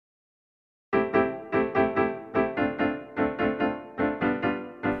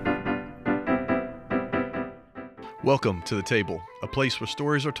Welcome to the table, a place where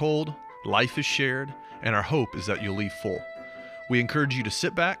stories are told, life is shared, and our hope is that you'll leave full. We encourage you to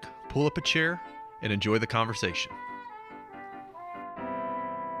sit back, pull up a chair, and enjoy the conversation.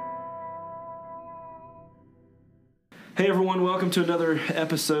 Hey everyone, welcome to another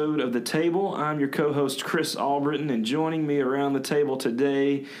episode of The Table. I'm your co-host Chris Albritton, and joining me around the table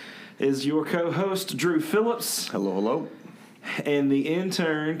today is your co-host Drew Phillips. Hello, hello. And the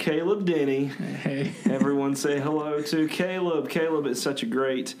intern, Kaleb Denney. Hey. Everyone say hello to Kaleb. Kaleb is such a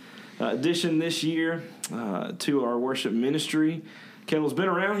great addition this year to our worship ministry. Kaleb's been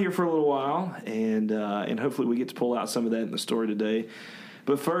around here for a little while, and hopefully we get to pull out some of that in the story today.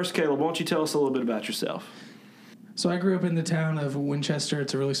 But first, Kaleb, why don't you tell us a little bit about yourself? So I grew up in the town of Winchester.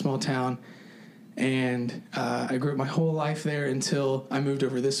 It's a really small town, and I grew up my whole life there until I moved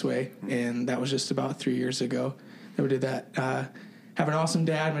over this way, and that was just about 3 years ago that we did that. Have an awesome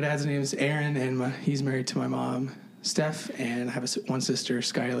dad. My dad's name is Aaron, and he's married to my mom, Steph, and I have one sister,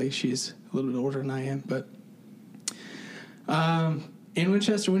 Skylie. She's a little bit older than I am, but in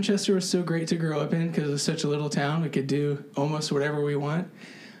Winchester was so great to grow up in because it was such a little town. We could do almost whatever we want.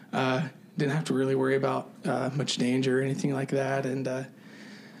 Didn't have to really worry about much danger or anything like that. And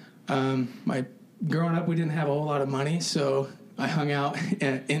growing up, we didn't have a whole lot of money, so I hung out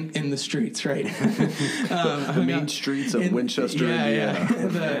in the streets, right? The main streets of Winchester, Indiana.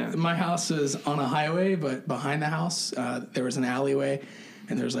 Yeah. My house is on a highway, but behind the house, there was an alleyway,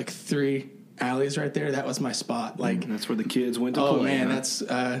 and there's like 3 alleys right there. That was my spot. Like that's where the kids went to play. Oh man,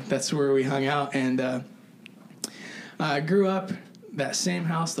 that's where we hung out. And I grew up that same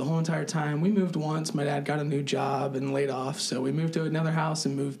house the whole entire time. We moved once. My dad got a new job and laid off, so we moved to another house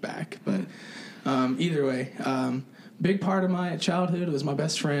and moved back. But either way, big part of my childhood was my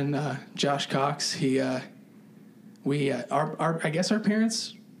best friend Josh Cox. I guess our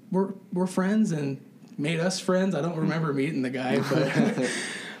parents were friends and made us friends. I don't remember meeting the guy,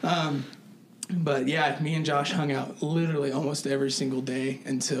 but yeah, me and Josh hung out literally almost every single day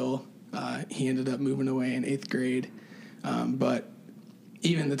until he ended up moving away in 8th grade. But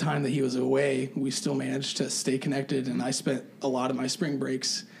even the time that he was away, we still managed to stay connected, and I spent a lot of my spring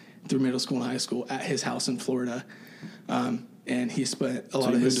breaks through middle school and high school at his house in Florida. And he spent a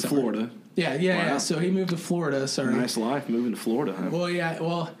lot of his summer. So he moved to Florida? Yeah. So he moved to Florida. Sorry. Nice life moving to Florida, huh? Well, yeah.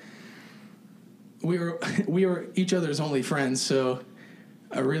 Well, we were each other's only friends, so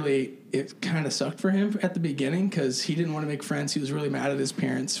it kind of sucked for him at the beginning because he didn't want to make friends. He was really mad at his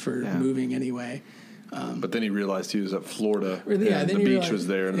parents for moving anyway. But then he realized he was at Florida, and the beach was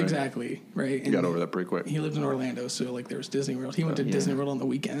there. And exactly, right. He got over that pretty quick. He lived in Orlando, so like there was Disney World. He went to Disney World on the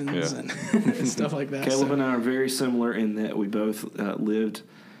weekends and stuff like that. Kaleb and I are very similar in that we both lived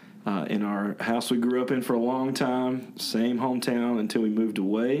in our house we grew up in for a long time, same hometown until we moved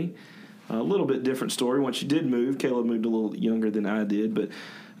away. A little bit different story. Once you did move, Kaleb moved a little younger than I did, but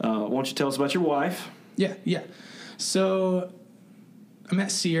why don't you tell us about your wife? Yeah. So I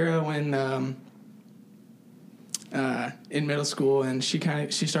met Sierra when in middle school, and she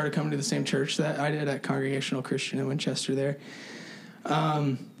started coming to the same church that I did at Congregational Christian in Winchester there.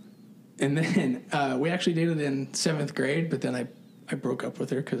 And then we actually dated in 7th grade, but then I broke up with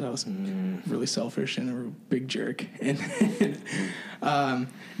her because I was really selfish and a big jerk. And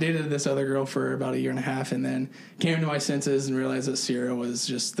dated this other girl for about 1.5 years, and then came to my senses and realized that Sierra was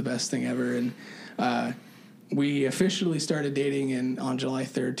just the best thing ever. And we officially started dating on July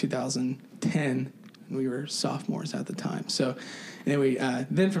 3rd, 2010. We were sophomores at the time. So anyway,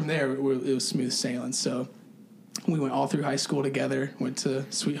 then from there, it was smooth sailing. So we went all through high school together, went to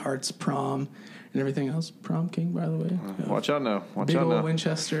Sweetheart's prom and everything else. Prom king, by the way. Watch out now. Big old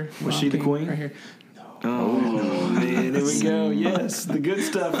Winchester. Was she the queen? Right here. Oh, man, there we go. Yes, the good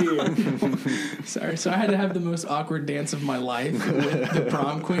stuff here. Sorry. So I had to have the most awkward dance of my life with the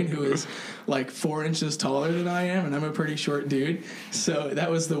prom queen, who is like 4 inches taller than I am, and I'm a pretty short dude. So that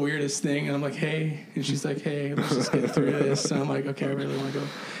was the weirdest thing. And I'm like, hey. And she's like, hey, let's just get through this. And I'm like, okay, I really want to go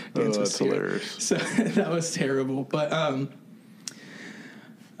dance with Sierra. Hilarious. So that was terrible. But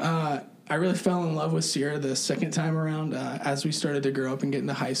I really fell in love with Sierra the second time around as we started to grow up and get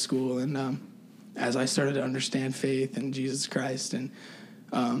into high school, and as I started to understand faith and Jesus Christ, and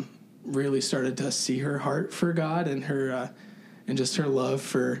really started to see her heart for God and her and just her love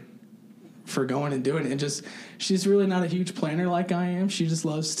for going and doing it. And just, she's really not a huge planner like I am. She just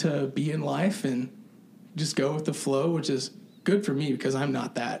loves to be in life and just go with the flow, which is good for me because I'm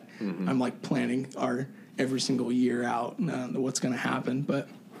not that. Mm-hmm. I'm like planning our every single year out what's going to happen, but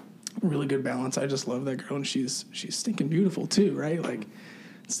really good balance. I just love that girl, and she's stinking beautiful too, right? Like,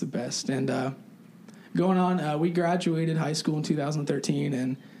 it's the best. And going on, we graduated high school in 2013,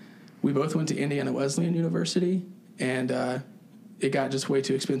 and we both went to Indiana Wesleyan University, and it got just way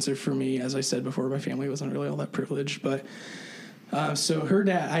too expensive for me. As I said before, my family wasn't really all that privileged, but so her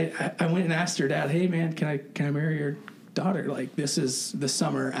dad, I went and asked her dad, hey man, can I marry your daughter? Like, this is the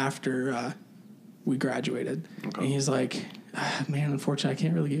summer after we graduated. Okay. And he's like, man, unfortunately, I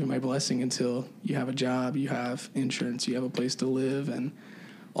can't really give you my blessing until you have a job, you have insurance, you have a place to live, and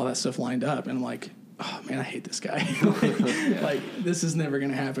all that stuff lined up. And I'm like, oh man, I hate this guy. Like, this is never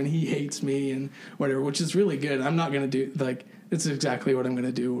going to happen. He hates me and whatever, which is really good. I'm not going to do, like, it's exactly what I'm going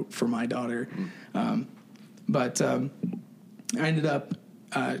to do for my daughter. But I ended up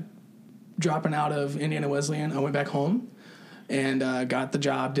dropping out of Indiana Wesleyan. I went back home and got the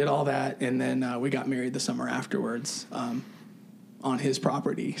job, did all that, and then we got married the summer afterwards on his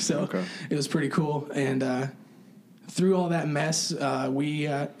property. So It was pretty cool. And through all that mess,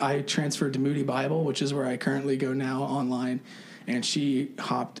 I transferred to Moody Bible, which is where I currently go now online, and she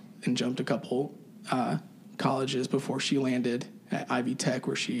hopped and jumped a couple colleges before she landed at Ivy Tech,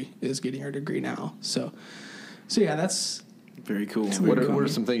 where she is getting her degree now. So yeah, that's very cool. What are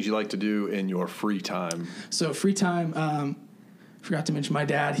some things you like to do in your free time? So free time, forgot to mention my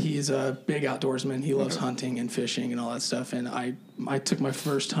dad. He's a big outdoorsman. He loves hunting and fishing and all that stuff. And I took my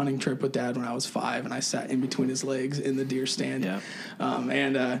first hunting trip with Dad when I was 5, and I sat in between his legs in the deer stand. Yeah.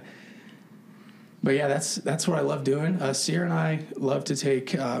 But yeah, that's what I love doing. Sierra and I love to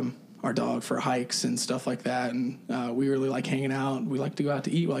take our dog for hikes and stuff like that. And we really like hanging out. We like to go out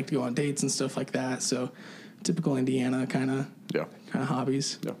to eat. We like to go on dates and stuff like that. So typical Indiana kind of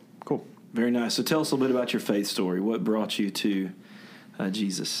hobbies. Yeah, cool. Very nice. So tell us a little bit about your faith story. What brought you to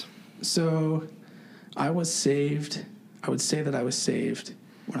Jesus? So I was saved. I would say that I was saved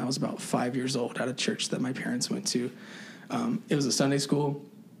when I was about 5 years old at a church that my parents went to. It was a Sunday school,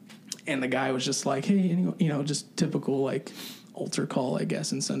 and the guy was just like, hey, just typical like altar call, I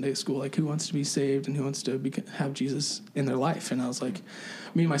guess, in Sunday school, like who wants to be saved and who wants to have Jesus in their life. And I was like,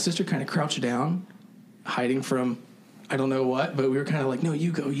 me and my sister kind of crouched down, hiding from I don't know what, but we were kind of like, no,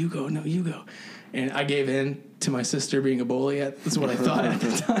 you go, no, you go. And I gave in to my sister being a bully. That's what I thought at the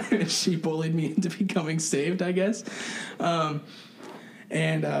time. And she bullied me into becoming saved, I guess. So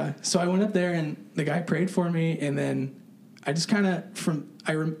I went up there, and the guy prayed for me. And then I just kind of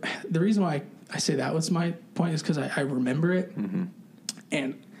the reason why I say that was my point is because I remember it. Mm-hmm.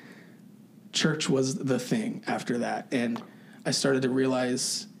 And church was the thing after that. And I started to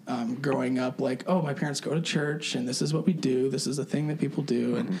realize growing up, like, oh, my parents go to church, and this is what we do. This is a thing that people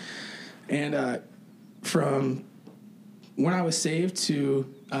do. Mm-hmm. And from when I was saved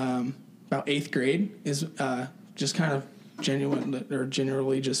to about 8th grade is just kind of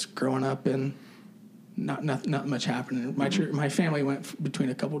generally just growing up and not much happening. My family went between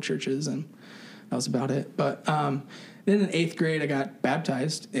a couple churches, and that was about it. But then in 8th grade, I got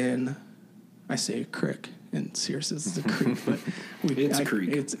baptized in, I say a creek. And Sears says it's a creek, but it's a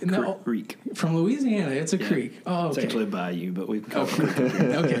creek. It's creek from Louisiana. It's a creek. Oh, okay. It's actually a bayou, but we call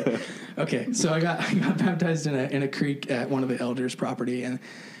it Okay. So I got baptized in a creek at one of the elders' property,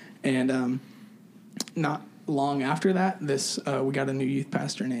 and not long after that, we got a new youth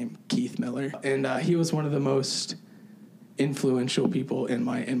pastor named Keith Miller, and he was one of the most influential people in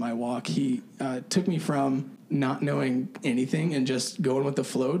my walk. He took me from not knowing anything and just going with the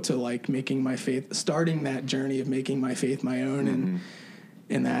flow to like starting that journey of making my faith my own.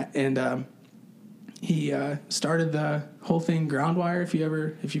 And he started the whole thing Groundwire. If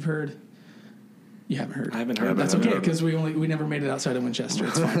you've heard, you haven't heard. I haven't heard. That's okay, because we never made it outside of Winchester.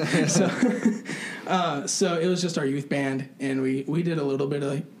 It's fine. So it was just our youth band, and we did a little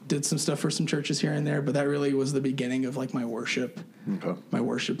bit did some stuff for some churches here and there, but that really was the beginning of like my worship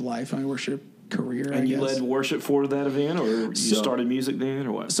life, my worship career. And you led worship for that event, or you started music then,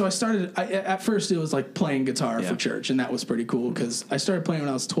 or what? So I started. At first, it was like playing guitar for church, and that was pretty cool because I started playing when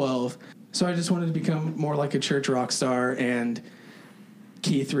I was 12. So I just wanted to become more like a church rock star, and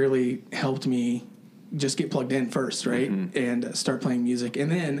Keith really helped me just get plugged in first, right, and start playing music. And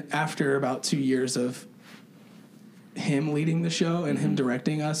then after about 2 years of him leading the show and him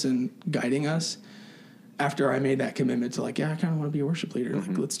directing us and guiding us, after I made that commitment to like, I kind of want to be a worship leader.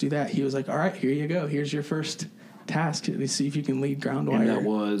 Like, let's do that. He was like, all right, here you go. Here's your first task to see if you can lead Groundwire. And that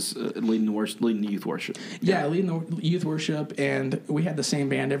was leading the youth worship. Yeah, leading the youth worship. And we had the same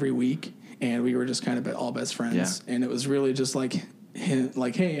band every week, and we were just kind of all best friends. Yeah. And it was really just like him,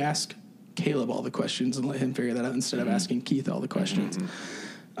 like, hey, ask Kaleb all the questions and let him figure that out instead of asking Keith all the questions.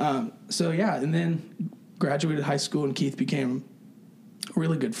 And then graduated high school, and Keith became a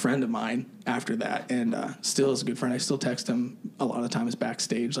really good friend of mine after that, and still is a good friend. I still text him a lot of times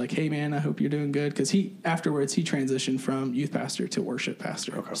backstage, like, hey man, I hope you're doing good, because afterwards he transitioned from youth pastor to worship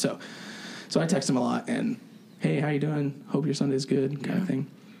pastor. Okay. So I text him a lot, and hey, how you doing? Hope your Sunday's good, kind of thing.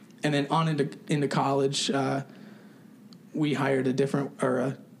 And then on into college, we hired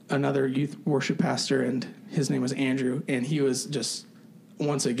another youth worship pastor, and his name was Andrew, and he was just,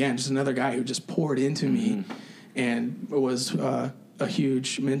 once again, just another guy who just poured into me and was a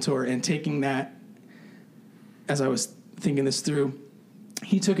huge mentor. And taking that, as I was thinking this through,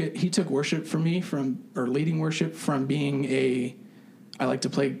 he took worship from me leading worship from being I like to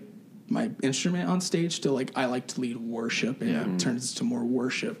play my instrument on stage to I like to lead worship, and it turns to more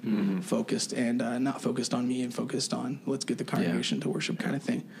worship focused and not focused on me and focused on let's get the congregation to worship kind of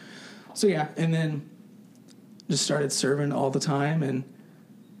thing. So and then just started serving all the time and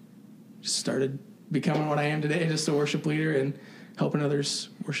just started becoming what I am today, just a worship leader and helping others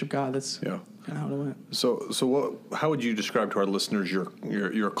worship God. That's kind of how it went. So how would you describe to our listeners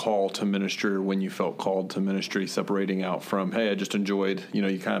your call to ministry, or when you felt called to ministry, separating out from, hey, I just enjoyed, you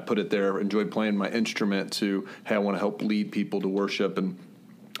kind of put it there, enjoyed playing my instrument, to, hey, I want to help lead people to worship, and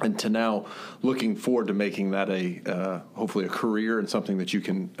to now looking forward to making that hopefully a career and something that you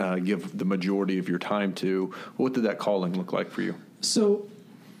can give the majority of your time to. What did that calling look like for you? So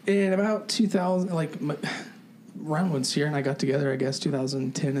in about 2000, around when Sierra and I got together, I guess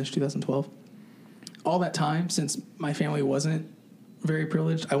 2010-ish, 2012, all that time, since my family wasn't very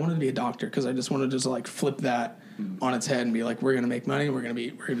privileged, I wanted to be a doctor because I just wanted to flip that on its head and be like, we're going to make money, we're going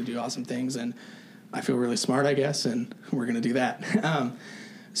to do awesome things, and I feel really smart, I guess, and we're going to do that.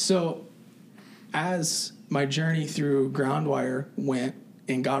 So as my journey through Groundwire went,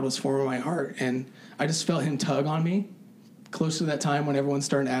 and God was forming my heart, and I just felt him tug on me close to that time when everyone's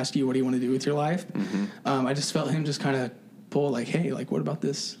starting to ask you, what do you want to do with your life? I just felt him just kind of pull hey, what about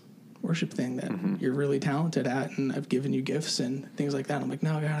this worship thing that you're really talented at, and I've given you gifts and things like that. I'm like,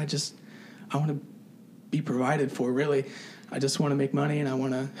 no, God, I want to be provided for, really. I just want to make money, and I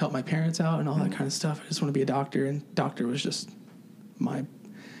want to help my parents out and all that kind of stuff. I just want to be a doctor, and doctor was just my,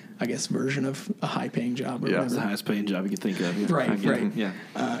 I guess, version of a high-paying job. It's the highest-paying job you could think of. Right. Yeah.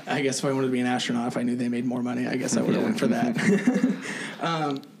 I guess if I wanted to be an astronaut, if I knew they made more money, I guess I would have went for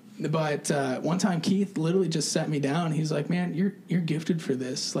that. But one time Keith literally just sat me down. He's like, man, you're gifted for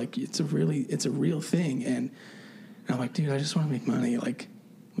this. It's a real thing. And I'm like, dude, I just want to make money.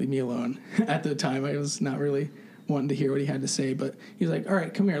 Leave me alone. At the time, I was not really wanting to hear what he had to say. But he's like, all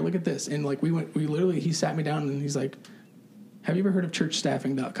right, come here, look at this. And he sat me down, and he's like, have you ever heard of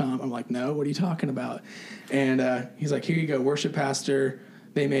churchstaffing.com? I'm like, no, what are you talking about? And he's like, here you go, worship pastor.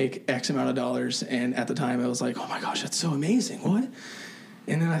 They make X amount of dollars. And at the time, I was like, oh, my gosh, that's so amazing. What?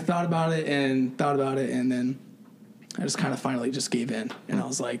 And then I thought about it, and then I just kind of finally just gave in. And I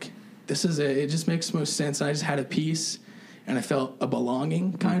was like, this is it. It just makes most sense. And I just had a peace, and I felt a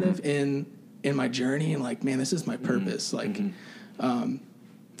belonging kind of in my journey. And man, this is my purpose.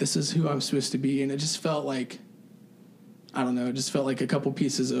 This is who I'm supposed to be. And it just felt like, I don't know, it just felt like a couple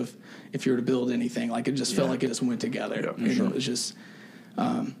pieces of, if you were to build anything, it just felt like it just went together. Yeah, sure. It was just,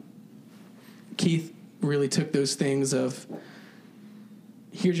 Keith really took those things of,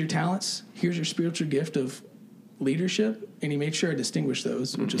 here's your talents, here's your spiritual gift of leadership, and he made sure I distinguished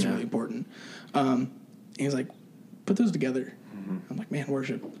those, which is really important. And he's like, put those together. I'm like, man,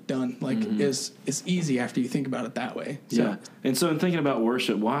 worship, done. It's easy after you think about it that way. So. Yeah. And so in thinking about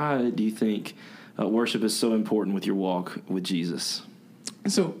worship, why do you think worship is so important with your walk with Jesus?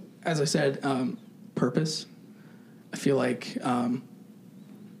 So, as I said, purpose. I feel like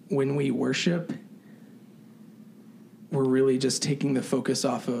when we worship, we're really just taking the focus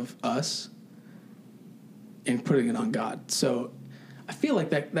off of us and putting it on God. So I feel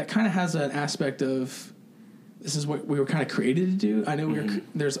like that kind of has an aspect of, this is what we were kind of created to do. I know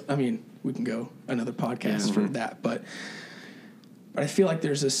we can go another podcast for that, but I feel like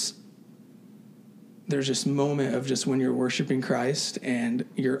there's this moment of just when you're worshiping Christ and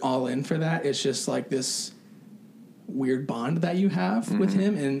you're all in for that. It's just like this weird bond that you have with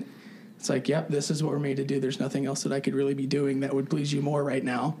him, and it's like, yep, this is what we're made to do. There's nothing else that I could really be doing that would please you more right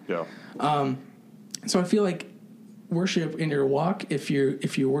now. Yeah. So I feel like worship in your walk, if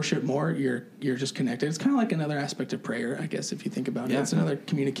you worship more, you're just connected. It's kind of like another aspect of prayer, I guess, if you think about it. It's another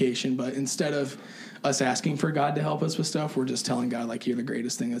communication, but instead of us asking for God to help us with stuff, we're just telling God, you're the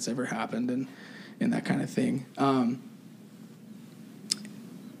greatest thing that's ever happened, and that kind of thing.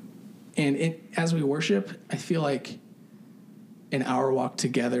 As we worship, I feel like in our walk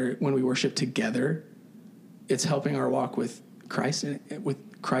together, when we worship together, it's helping our walk with Christ and with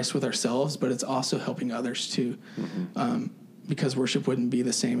Christ with ourselves, but it's also helping others too. Because worship wouldn't be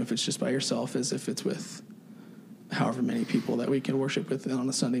the same if it's just by yourself as if it's with however many people that we can worship with on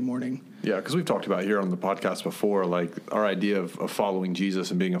a Sunday morning. Yeah, because we've talked about here on the podcast before, like our idea of following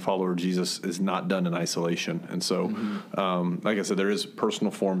Jesus and being a follower of Jesus is not done in isolation. And so, like I said, there is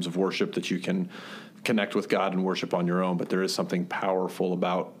personal forms of worship that you can connect with God and worship on your own, but there is something powerful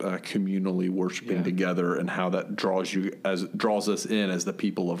about communally worshiping together and how that draws us in as the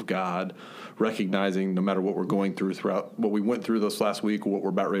people of God, recognizing no matter what we're going throughout what we went through this last week or what we're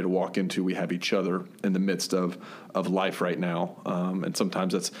about ready to walk into, we have each other in the midst of life right now. And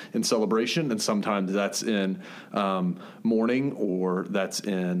sometimes that's in celebration, and sometimes that's in mourning, or that's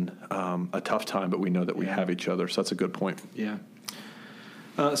in a tough time, but we know that we have each other. So that's a good point. Yeah.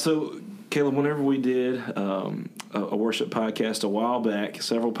 So Kaleb, whenever we did a worship podcast a while back,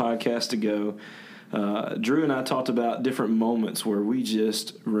 several podcasts ago, Drew and I talked about different moments where we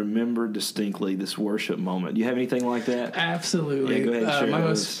just remember distinctly this worship moment. Do you have anything like that? Absolutely. Yeah, go ahead and share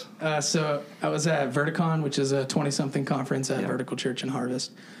those. So I was at Verticon, which is a 20-something conference at Vertical Church and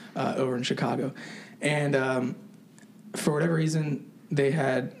Harvest over in Chicago. And for whatever reason, they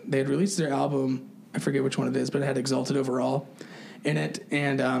had released their album. I forget which one it is, but it had Exalted Overall in it.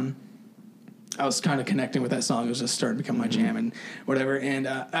 And I was kind of connecting with that song. It was just starting to become my jam and whatever. And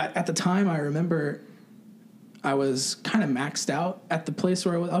at the time, I remember I was kind of maxed out at the place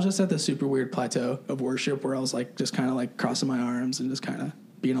where I was just at this super weird plateau of worship where I was like just kind of like crossing my arms and just kind of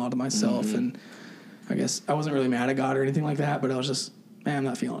being all to myself. And I guess I wasn't really mad at God or anything like that, but I was just, man, I'm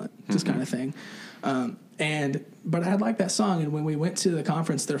not feeling it, just kind of thing. But I had liked that song. And when we went to the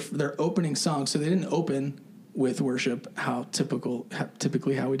conference, their opening song, so they didn't open with worship,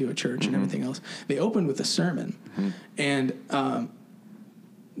 typically how we do at church and everything else. They opened with a sermon, and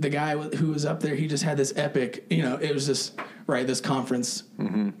the guy who was up there, he just had this epic, it was just this conference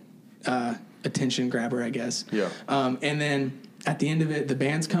attention grabber, I guess. Yeah. And then at the end of it, the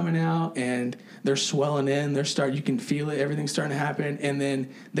band's coming out and they're swelling in. You can feel it. Everything's starting to happen, and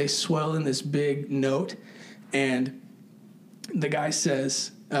then they swell in this big note, and the guy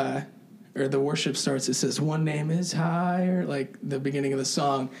says. Or the worship starts, it says, "One name is higher," like the beginning of the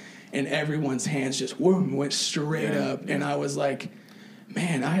song, and everyone's hands just went straight up. And I was like,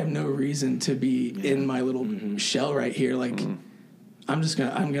 man, I have no reason to be in my little shell right here. Like, I'm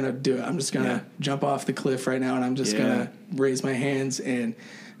gonna do it. I'm just gonna jump off the cliff right now, and I'm just gonna raise my hands. And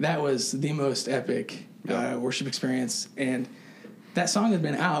that was the most epic worship experience. And that song had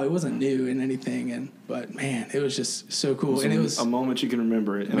been out. It wasn't new in anything, but man, it was just so cool. It was a moment you can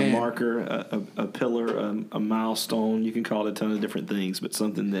remember it, and a marker, a pillar, a milestone. You can call it a ton of different things, but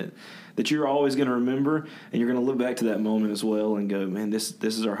something that you're always going to remember, and you're going to look back to that moment as well and go, man, this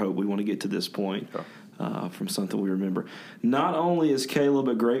is our hope. We want to get to this point from something we remember. Not only is Kaleb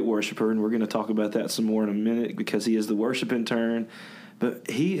a great worshiper, and we're going to talk about that some more in a minute because he is the worship intern,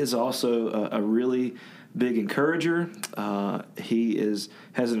 but he is also a really big encourager. He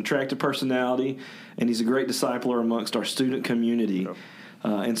has an attractive personality, and he's a great discipler amongst our student community.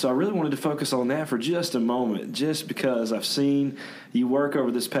 And so I really wanted to focus on that for just a moment, just because I've seen you work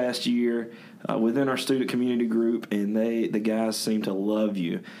over this past year within our student community group, and the guys seem to love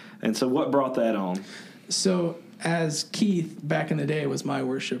you. And so what brought that on? So as Keith back in the day was my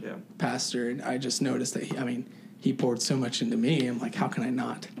worship pastor, and I just noticed that he poured so much into me. I'm like, how can I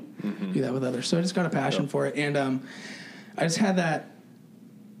not do that with others? So I just got a passion for it. And I just had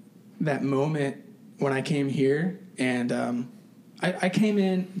that moment when I came here, and I came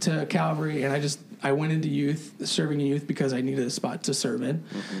in to Calvary, and I went into youth, serving youth, because I needed a spot to serve in.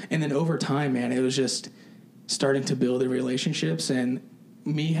 And then over time, man, it was just starting to build the relationships, and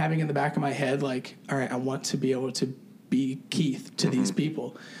me having in the back of my head, like, all right, I want to be able to be Keith to these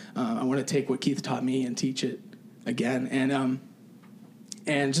people. I want to take what Keith taught me and teach it again.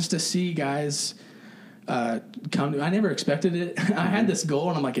 And just to see guys come to, I never expected it. I had this goal,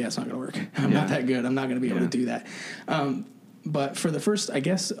 and I'm like, it's not going to work. I'm not that good. I'm not going to be able to do that. But for the first, I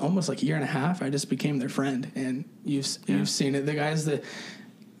guess, almost like a year and a half, I just became their friend. And you've seen it. The guys that,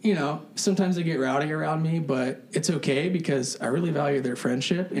 sometimes they get rowdy around me, but it's okay because I really value their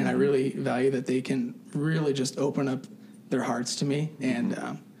friendship, and I really value that they can really just open up their hearts to me,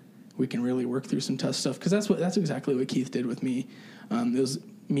 and we can really work through some tough stuff. Because that's exactly what Keith did with me. It was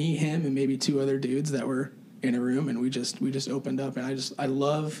me, him, and maybe two other dudes that were in a room, and we just opened up. And I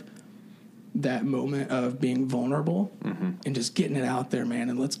love that moment of being vulnerable and just getting it out there, man.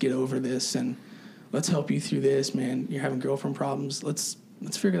 And let's get over this, and let's help you through this, man. You're having girlfriend problems. Let's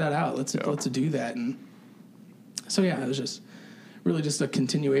figure that out. Let's do that. And so it was just really just a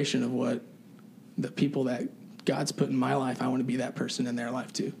continuation of what the people that God's put in my life. I want to be that person in their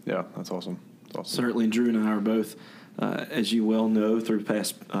life too. Yeah, that's awesome. Certainly, Drew and I are both as you well know through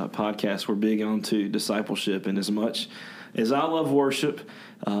past podcasts, we're big onto discipleship. And as much as I love worship,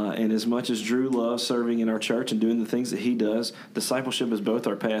 and as much as Drew loves serving in our church and doing the things that he does, discipleship is both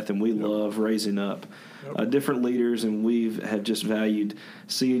our path, and we love raising up different leaders, and have just valued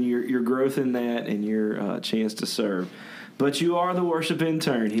seeing your growth in that and your chance to serve. But you are the worship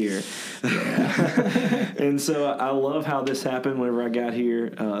intern here. And so I love how this happened. Whenever I got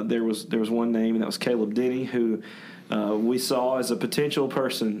here, there was one name, and that was Kaleb Denney, who we saw as a potential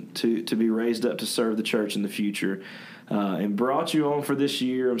person to be raised up to serve the church in the future, and brought you on for this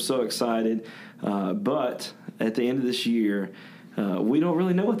year. I'm so excited. But at the end of this year, we don't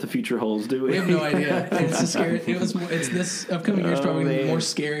really know what the future holds, do we? We have no idea. It's scary. It's this upcoming year is probably more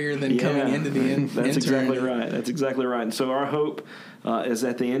scarier than coming into the That's exactly right. That's exactly right. And so our hope is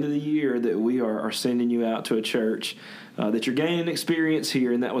at the end of the year that we are sending you out to a church, that you're gaining experience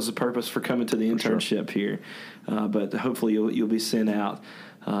here, and that was the purpose for coming to the internship here. But hopefully you'll be sent out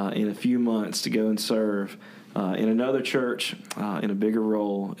in a few months to go and serve in another church in a bigger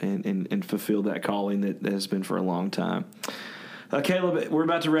role and fulfill that calling that has been for a long time. Kaleb, we're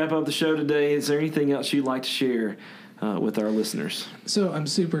about to wrap up the show today. Is there anything else you'd like to share with our listeners? So I'm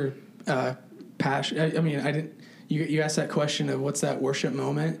super passionate. I mean, you asked that question of what's that worship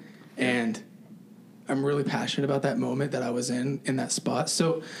moment, and I'm really passionate about that moment that I was in that spot.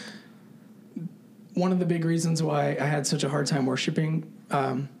 So one of the big reasons why I had such a hard time worshiping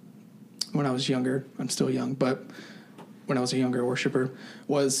when I was younger, I'm still young, but when I was a younger worshiper,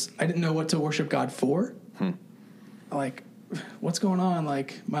 was I didn't know what to worship God for. Like, what's going on?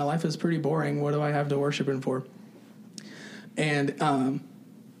 Like, my life is pretty boring. What do I have to worship Him for? And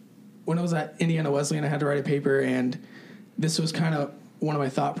when I was at Indiana Wesleyan, I had to write a paper, and this was kind of one of my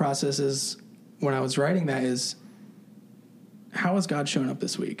thought processes when I was writing that is, how has God shown up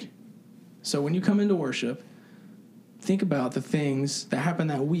this week? So when you come into worship, think about the things that happened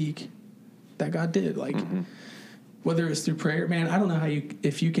that week that God did. Like, whether it's through prayer, man, I don't know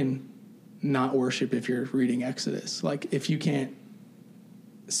if you can not worship if you're reading Exodus. Like, if you can't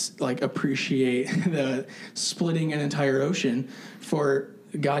like appreciate the splitting an entire ocean for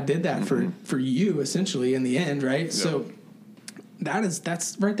God did that for you essentially in the end, right? Yep. So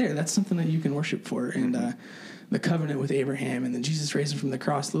that's right there. That's something that you can worship for. And the covenant with Abraham, and then Jesus raising from the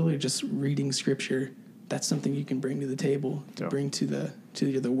cross, literally just reading scripture, that's something you can bring to the table, to bring to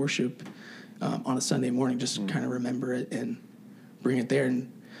the worship on a Sunday morning. Just kind of remember it and bring it there.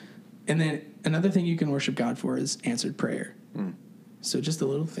 And then another thing you can worship God for is answered prayer. So just the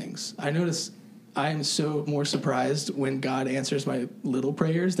little things. I notice I am so more surprised when God answers my little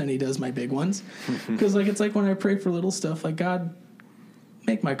prayers than He does my big ones. Because it's like when I pray for little stuff, like, God,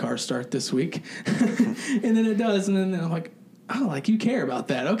 make my car start this week. And then it does. And then I'm like, oh, like, you care about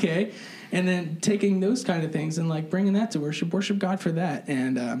that. Okay. And then taking those kind of things and like bringing that to worship God for that.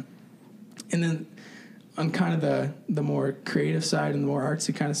 And then on kind of the more creative side and the more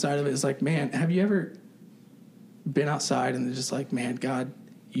artsy kind of side of it is like, man, have you ever been outside and just like, man, God,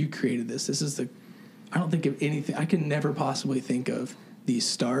 you created this. This is I don't think of anything. I can never possibly think of these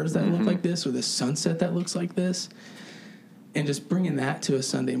stars that look like this or this sunset that looks like this. And just bringing that to a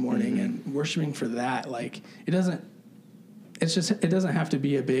Sunday morning and worshiping for that. Like, it doesn't have to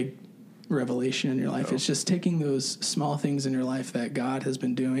be a big revelation in your life. No. It's just taking those small things in your life that God has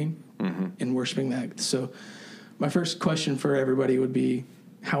been doing and worshiping that. So my first question for everybody would be,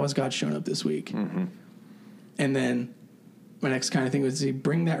 how has God shown up this week? And then my next kind of thing would be,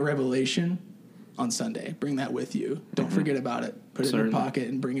 bring that revelation on Sunday. Bring that with you. Don't forget about it. Put it in your pocket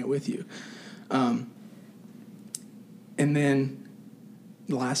and bring it with you. And then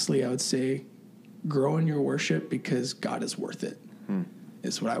lastly, I would say, grow in your worship because God is worth it,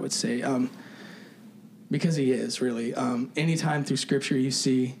 is what I would say. Because He is, really. Anytime through Scripture you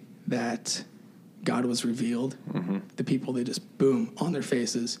see that God was revealed, the people, they just, boom, on their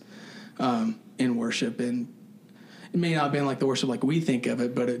faces in worship. And it may not have been like the worship like we think of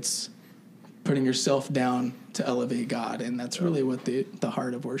it, but it's putting yourself down to elevate God. And that's really what the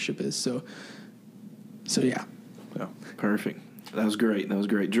heart of worship is. So yeah. Yeah. Perfect. That was great.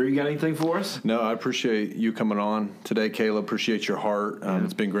 Drew, you got anything for us? No, I appreciate you coming on today, Kaleb. Appreciate your heart.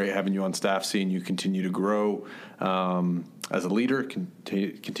 It's been great having you on staff, seeing you continue to grow as a leader,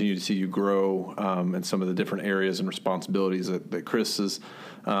 continue to see you grow in some of the different areas and responsibilities that Chris has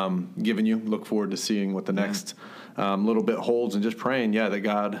given you. Look forward to seeing what the next little bit holds, and just praying, that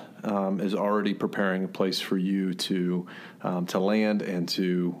God is already preparing a place for you to land and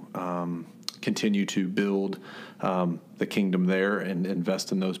to continue to build the kingdom there and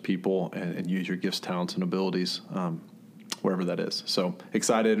invest in those people and use your gifts, talents, and abilities wherever that is. So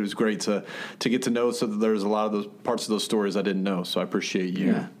excited. It was great to get to know, so that there's a lot of those parts of those stories I didn't know. So I appreciate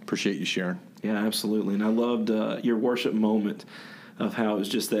you. Yeah. Appreciate you sharing. Yeah, absolutely. And I loved your worship moment of how it was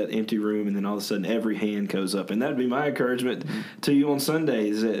just that empty room, and then all of a sudden every hand goes up. And that'd be my encouragement to you on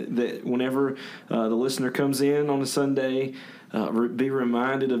Sundays, that whenever the listener comes in on a Sunday, be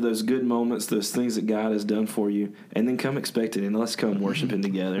reminded of those good moments, those things that God has done for you, and then come expecting, and let's come worship Him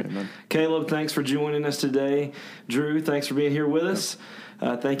together. Amen. Kaleb, thanks for joining us today. Drew, thanks for being here with us.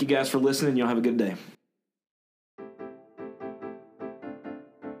 Thank you guys for listening. Y'all have a good day.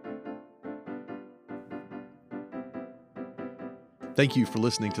 Thank you for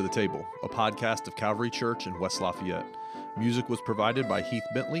listening to The Table, a podcast of Calvary Church in West Lafayette. Music was provided by Heath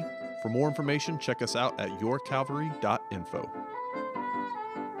Bentley. For more information, check us out at yourcalvary.info.